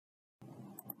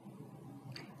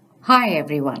Hi,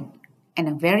 everyone, and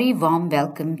a very warm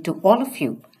welcome to all of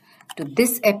you to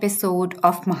this episode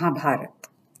of Mahabharat.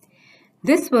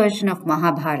 This version of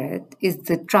Mahabharat is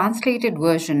the translated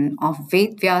version of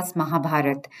Ved Vyas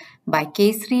Mahabharat by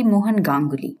Kisari Mohan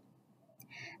Ganguli.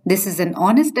 This is an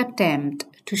honest attempt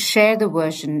to share the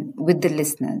version with the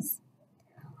listeners.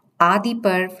 Adi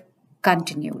Parva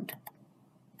Continued.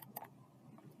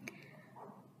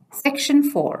 Section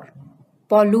 4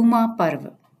 Paluma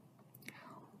Parva.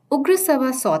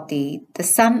 Ugrasava Sauti, the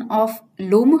son of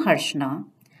Lomaharshana,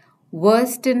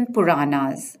 versed in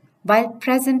Puranas, while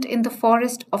present in the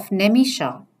forest of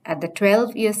Nemisha at the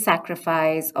 12-year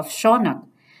sacrifice of Shaunak,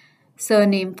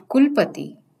 surnamed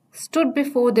Kulpati, stood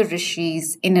before the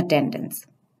rishis in attendance.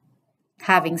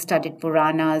 Having studied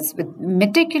Puranas with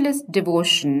meticulous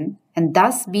devotion and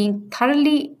thus being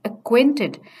thoroughly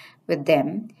acquainted with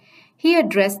them, he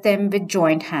addressed them with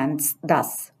joined hands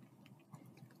thus.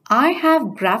 I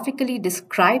have graphically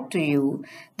described to you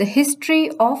the history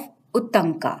of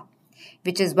Uttanka,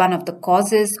 which is one of the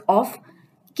causes of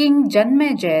King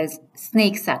Janmejaya's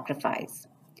snake sacrifice.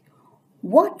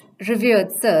 What,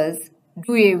 revered sirs,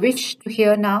 do ye wish to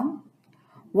hear now?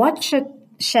 What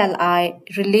shall I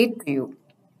relate to you?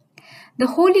 The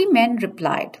holy men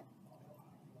replied,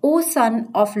 O son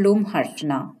of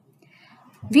Lumharshana,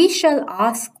 we shall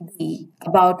ask thee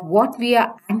about what we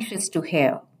are anxious to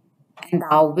hear, and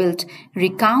thou wilt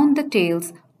recount the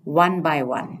tales one by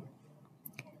one.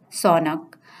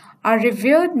 Sonak, our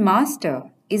revered master,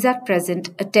 is at present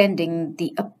attending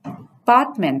the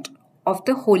apartment of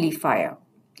the holy fire.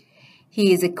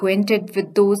 He is acquainted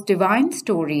with those divine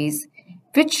stories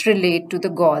which relate to the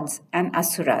gods and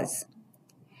asuras.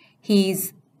 He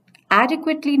is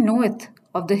adequately knoweth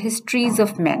of the histories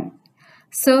of men,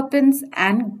 serpents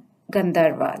and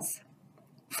Gandharvas.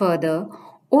 Further,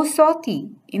 O Sati,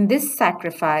 in this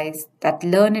sacrifice that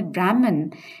learned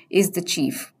Brahman is the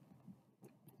chief.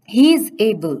 He is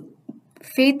able,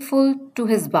 faithful to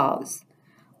his vows,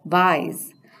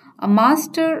 wise, a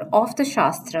master of the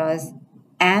Shastras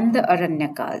and the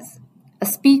Aranyakas, a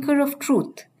speaker of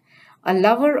truth, a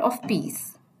lover of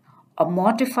peace, a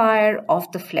mortifier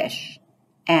of the flesh,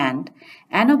 and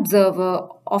an observer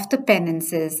of the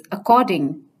penances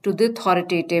according to the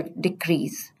authoritative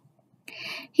decrees.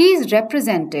 He is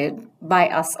represented by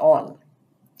us all.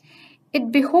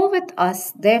 It behoveth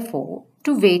us, therefore,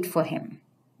 to wait for him.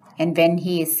 And when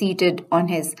he is seated on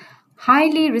his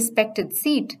highly respected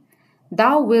seat,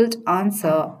 thou wilt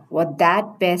answer what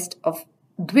that best of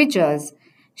Dvijas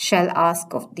shall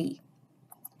ask of thee.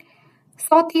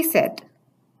 Sati said,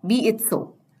 Be it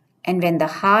so. And when the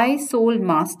high-souled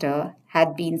master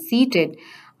had been seated,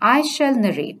 I shall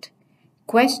narrate,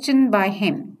 questioned by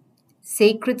him,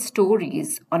 sacred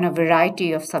stories on a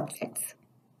variety of subjects.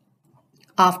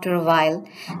 After a while,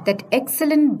 that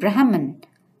excellent Brahman,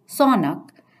 Sonak,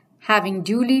 having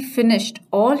duly finished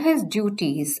all his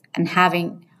duties and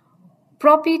having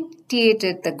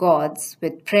propitiated the gods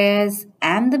with prayers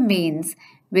and the mains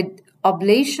with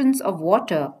oblations of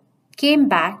water, came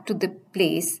back to the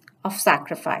place of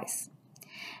sacrifice,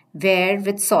 where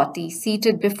with Sati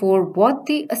seated before what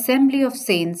the assembly of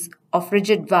saints of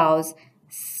rigid vows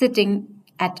sitting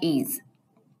at ease.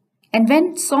 And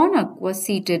when Sonak was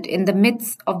seated in the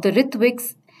midst of the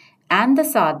Ritviks and the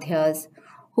Sadhyas,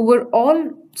 who were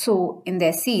also in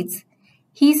their seats,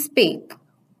 he spake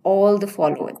all the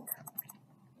following.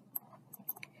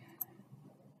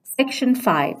 Section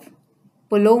 5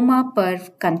 Paloma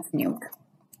Parv Continued.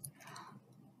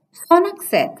 Sonak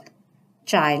said,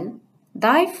 Child,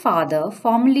 thy father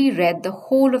formerly read the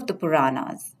whole of the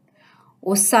Puranas,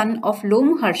 O son of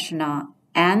Lomaharshana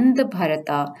and the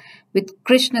Bharata with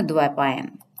Krishna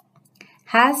Dwaipayan.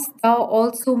 Hast thou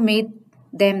also made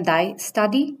them thy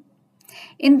study?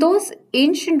 In those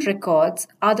ancient records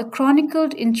are the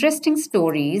chronicled interesting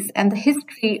stories and the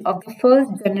history of the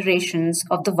first generations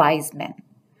of the wise men,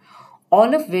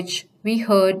 all of which we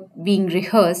heard being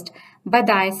rehearsed by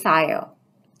thy sire.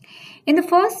 In the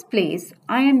first place,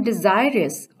 I am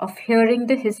desirous of hearing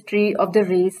the history of the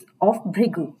race of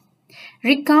Bhrigu.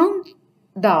 Recount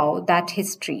thou that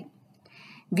history.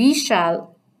 We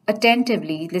shall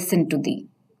attentively listen to thee.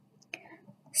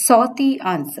 Sati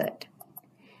answered,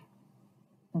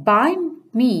 By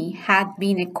me hath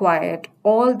been acquired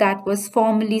all that was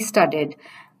formerly studied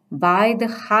by the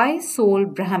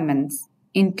high-souled Brahmins,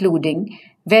 including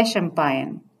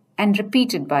Vaishampayan, and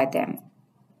repeated by them.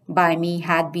 By me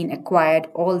had been acquired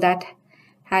all that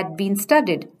had been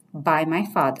studied by my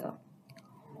father.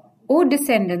 O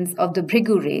descendants of the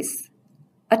Bhrigu race,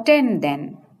 attend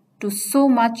then to so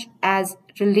much as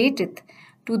relateth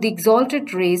to the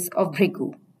exalted race of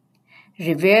Bhrigu.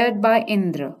 revered by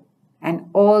Indra and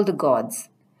all the gods,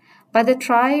 by the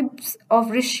tribes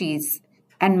of rishis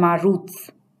and maruts,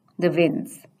 the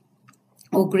winds.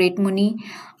 O great Muni,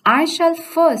 I shall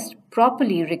first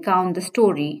properly recount the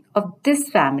story of this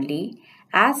family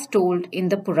as told in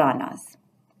the Puranas.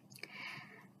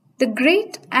 The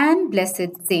great and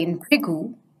blessed Saint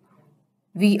Bhrigu,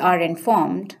 we are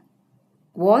informed,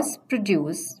 was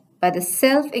produced by the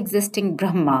self existing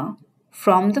Brahma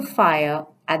from the fire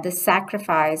at the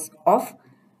sacrifice of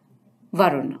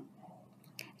Varuna.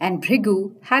 And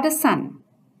Bhrigu had a son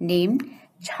named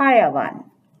Chayavan,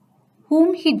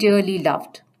 whom he dearly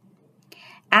loved.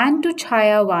 And to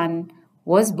Chayavan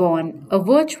was born a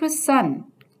virtuous son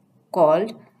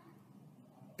called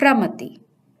Pramati.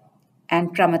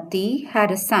 And Pramati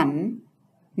had a son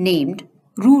named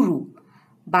Ruru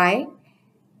by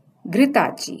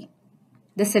Gritachi,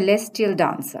 the celestial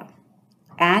dancer,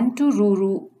 and to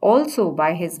Ruru also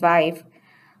by his wife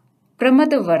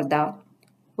Pramadavarda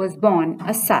was born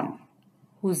a son,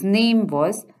 whose name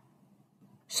was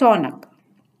Shaunaka.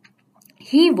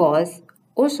 He was,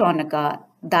 O Shaunaka,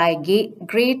 thy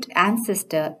great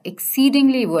ancestor,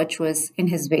 exceedingly virtuous in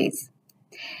his ways.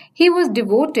 He was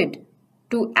devoted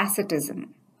to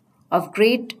asceticism, of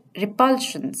great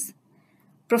repulsions,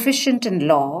 proficient in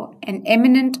law, and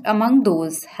eminent among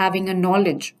those having a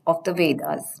knowledge of the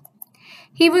Vedas.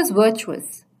 He was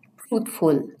virtuous,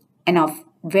 truthful, and of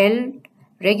well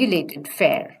regulated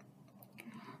fare.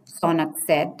 Sonak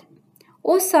said,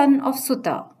 O son of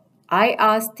Sutta, I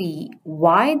ask thee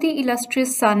why the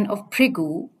illustrious son of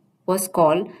Bhrigu was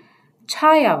called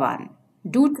Chayavan.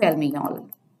 Do tell me all.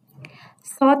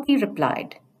 Swati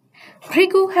replied,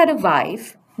 Bhrigu had a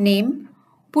wife named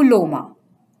Puloma,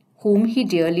 whom he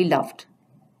dearly loved.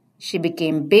 She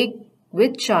became big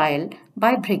with child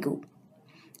by Bhrigu.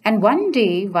 And one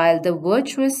day, while the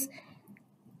virtuous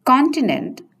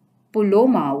continent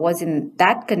Puloma was in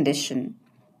that condition,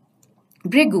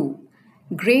 Bhrigu,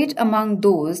 great among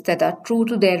those that are true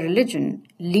to their religion,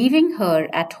 leaving her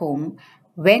at home,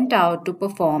 went out to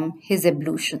perform his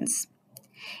ablutions.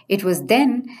 It was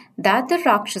then that the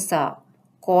Rakshasa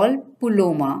called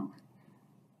Puloma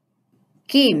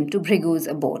came to Bhrigu's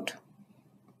abode.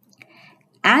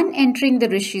 And entering the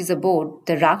Rishi's abode,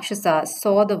 the Rakshasa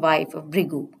saw the wife of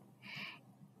Bhrigu,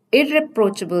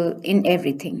 irreproachable in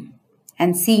everything.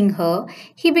 And seeing her,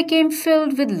 he became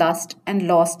filled with lust and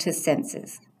lost his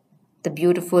senses. The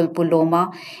beautiful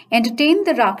Puloma entertained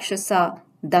the Rakshasa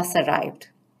thus arrived,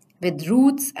 with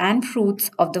roots and fruits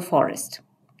of the forest.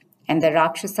 And the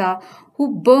Rakshasa,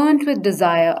 who burnt with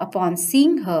desire upon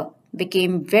seeing her,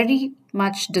 became very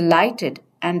much delighted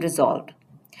and resolved,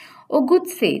 O good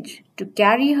sage, to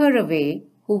carry her away,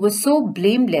 who was so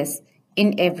blameless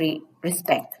in every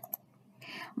respect.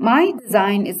 My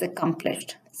design is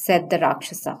accomplished, said the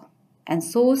Rakshasa, and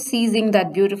so seizing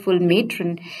that beautiful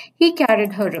matron, he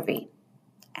carried her away.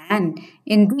 And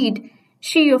indeed,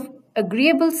 she of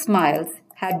agreeable smiles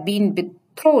had been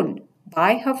betrothed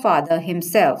by her father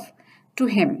himself to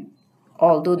him,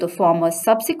 although the former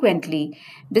subsequently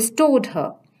bestowed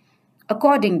her,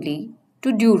 accordingly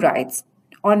to due rights,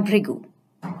 on Bhrigu.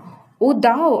 O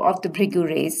thou of the Bhrigu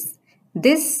race,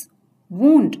 this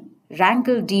wound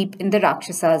rankled deep in the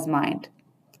Raksasa's mind,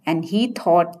 and he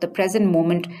thought the present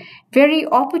moment very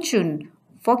opportune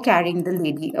for carrying the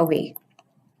lady away.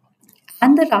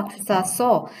 And the Rakshasa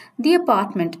saw the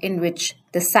apartment in which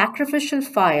the sacrificial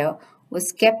fire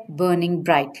was kept burning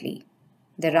brightly.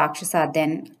 The Rakshasa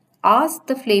then asked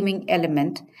the flaming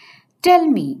element, Tell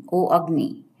me, O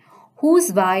Agni,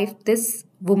 whose wife this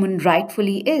woman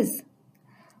rightfully is?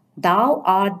 Thou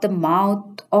art the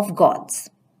mouth of gods.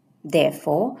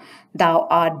 Therefore, thou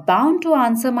art bound to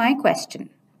answer my question.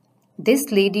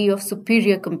 This lady of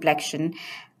superior complexion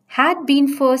had been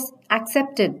first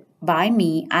accepted by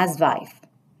me as wife,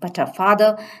 but her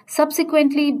father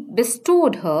subsequently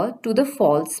bestowed her to the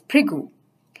false Bhrigu.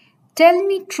 Tell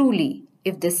me truly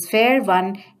if this fair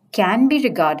one can be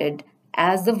regarded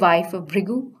as the wife of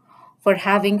Bhrigu, for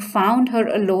having found her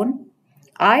alone,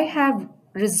 I have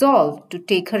resolved to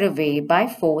take her away by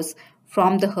force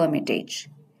from the hermitage.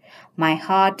 My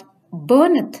heart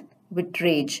burneth with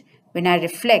rage when I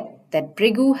reflect that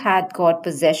Bhrigu had got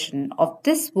possession of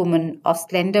this woman of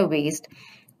slender waist,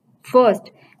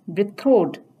 first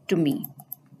betrothed to me.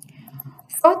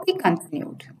 Swati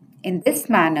continued. In this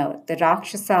manner, the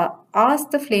Rakshasa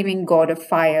asked the flaming god of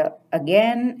fire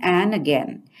again and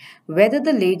again whether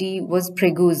the lady was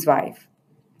Bhrigu's wife,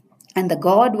 and the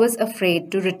god was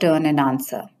afraid to return an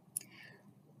answer.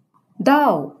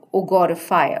 Thou, O god of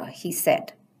fire, he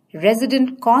said,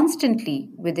 resident constantly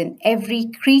within every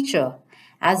creature,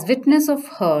 as witness of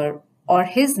her or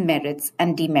his merits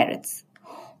and demerits.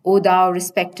 O thou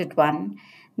respected one,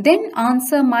 then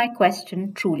answer my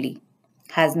question truly.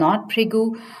 Has not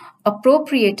Phrigu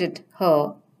appropriated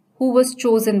her who was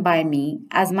chosen by me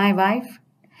as my wife?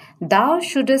 Thou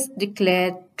shouldest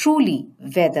declare truly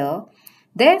whether,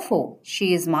 therefore,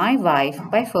 she is my wife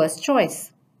by first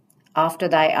choice. After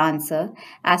thy answer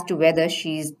as to whether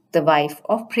she is the wife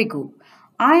of Phrigu,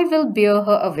 I will bear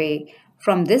her away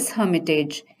from this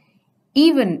hermitage,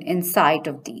 even in sight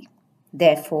of thee.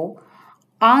 Therefore,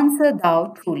 answer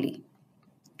thou truly.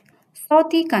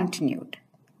 Sati continued.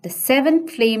 The seven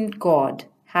flamed god,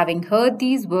 having heard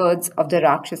these words of the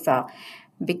Rakshasa,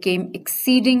 became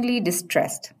exceedingly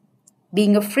distressed,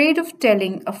 being afraid of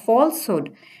telling a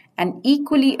falsehood and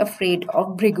equally afraid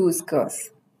of Bhrigu's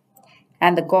curse.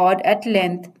 And the god at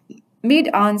length made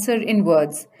answer in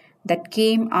words that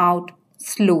came out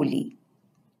slowly.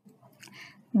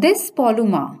 This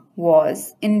Poluma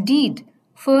was indeed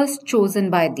first chosen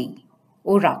by thee,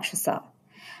 O Rakshasa,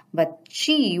 but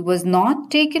she was not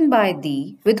taken by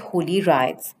thee with holy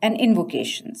rites and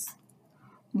invocations.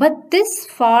 But this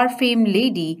far famed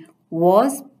lady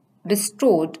was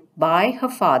bestowed by her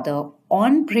father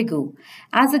on Bhrigu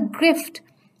as a gift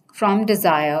from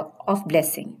desire of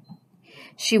blessing.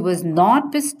 She was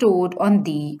not bestowed on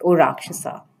thee, O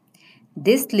Rakshasa.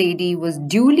 This lady was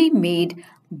duly made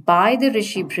by the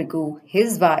Rishi Bhrigu,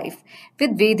 his wife,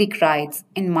 with Vedic rites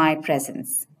in my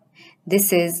presence.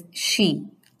 This is she.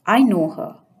 I know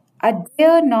her. I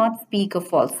dare not speak a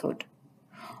falsehood.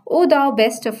 O thou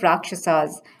best of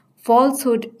Rakshasas,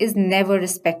 falsehood is never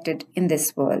respected in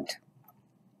this world.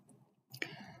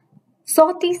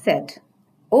 Sati said,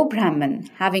 O Brahman,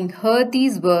 having heard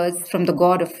these words from the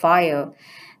god of fire,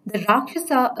 the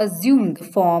Rakshasa assumed the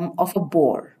form of a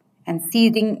boar and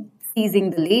seizing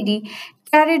the lady,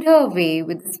 carried her away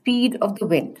with the speed of the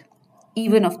wind,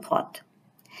 even of thought.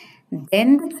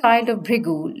 Then the child of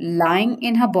Bhrigu, lying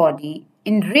in her body,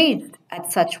 enraged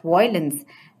at such violence,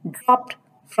 dropped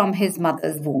from his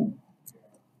mother's womb,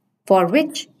 for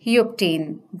which he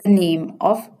obtained the name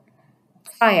of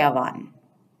Chayavan.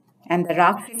 And the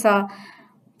Rakshasa,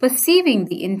 perceiving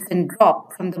the infant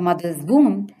drop from the mother's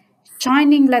womb,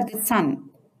 shining like the sun,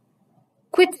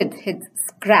 quitted his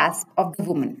grasp of the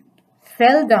woman,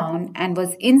 fell down, and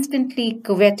was instantly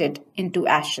coveted into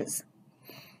ashes.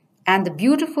 And the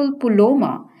beautiful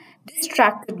Puloma,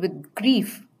 distracted with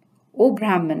grief, O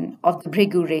Brahman of the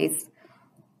Bhrigu race,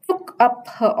 took up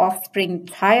her offspring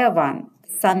Chayavan,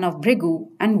 the son of Bhrigu,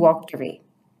 and walked away.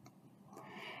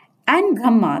 And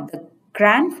Brahma, the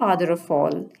grandfather of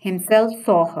all, himself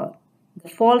saw her, the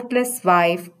faultless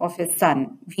wife of his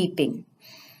son, weeping.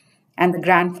 And the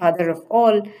grandfather of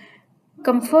all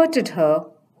comforted her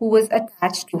who was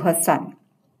attached to her son.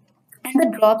 And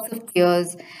the drops of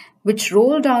tears which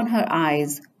rolled down her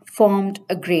eyes formed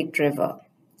a great river.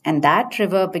 And that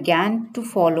river began to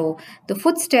follow the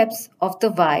footsteps of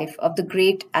the wife of the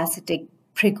great ascetic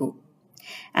Phrigu.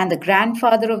 And the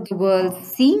grandfather of the world,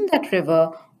 seeing that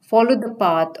river follow the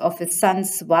path of his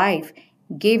son's wife,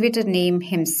 gave it a name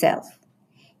himself.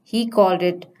 He called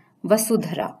it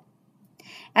Vasudhara.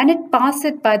 And it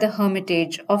passed by the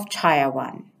hermitage of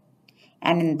Chayavan.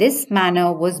 And in this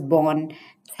manner was born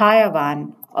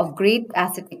Chayavan of great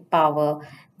ascetic power,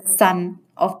 the son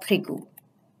of Phrigu.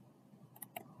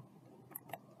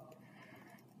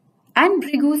 And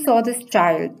Bhrigu saw this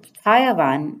child,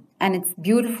 Chayavan, and its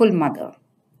beautiful mother.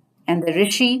 And the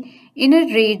rishi, in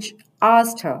a rage,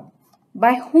 asked her,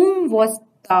 By whom wast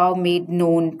thou made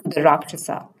known to the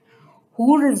Rakshasa,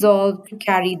 who resolved to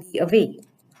carry thee away?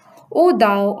 O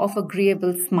thou of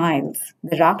agreeable smiles,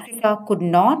 the Rakshasa could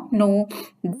not know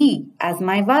thee as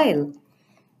my vile.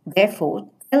 Therefore,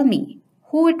 tell me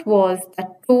who it was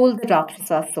that told the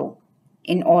Rakshasa so,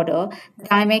 in order that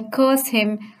I may curse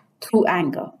him through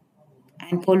anger.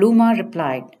 And Poluma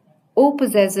replied, O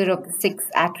possessor of the six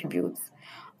attributes,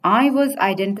 I was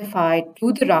identified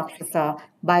to the Rakshasa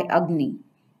by Agni,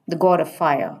 the god of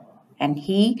fire, and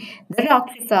he, the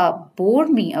Rakshasa, bore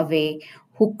me away,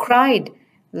 who cried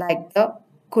like the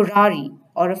Kurari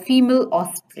or a female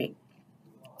osprey.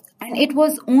 And it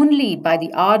was only by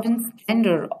the ardent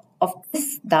splendor of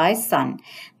this thy son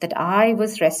that I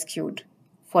was rescued.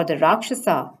 For the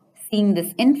Rakshasa, seeing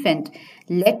this infant,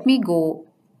 let me go,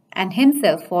 and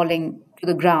himself falling to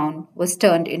the ground was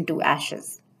turned into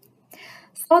ashes.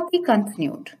 Sati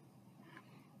continued.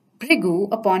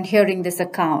 Bhrigu, upon hearing this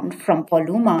account from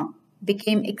Poluma,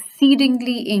 became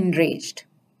exceedingly enraged.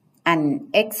 And in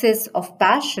excess of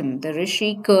passion, the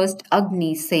rishi cursed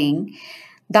Agni, saying,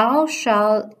 Thou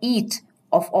shalt eat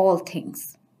of all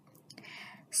things.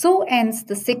 So ends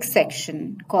the sixth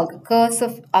section called the Curse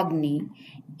of Agni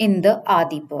in the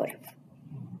Adi Parva.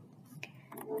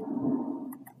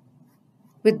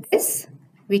 With this,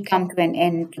 we come to an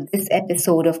end to this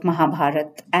episode of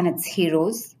Mahabharat and its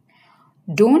heroes.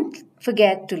 Don't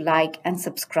forget to like and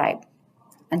subscribe.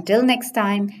 Until next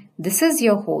time, this is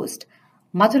your host,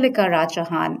 Madhulika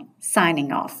Rajahan,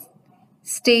 signing off.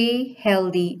 Stay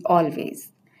healthy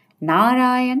always.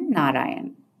 Narayan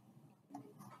Narayan.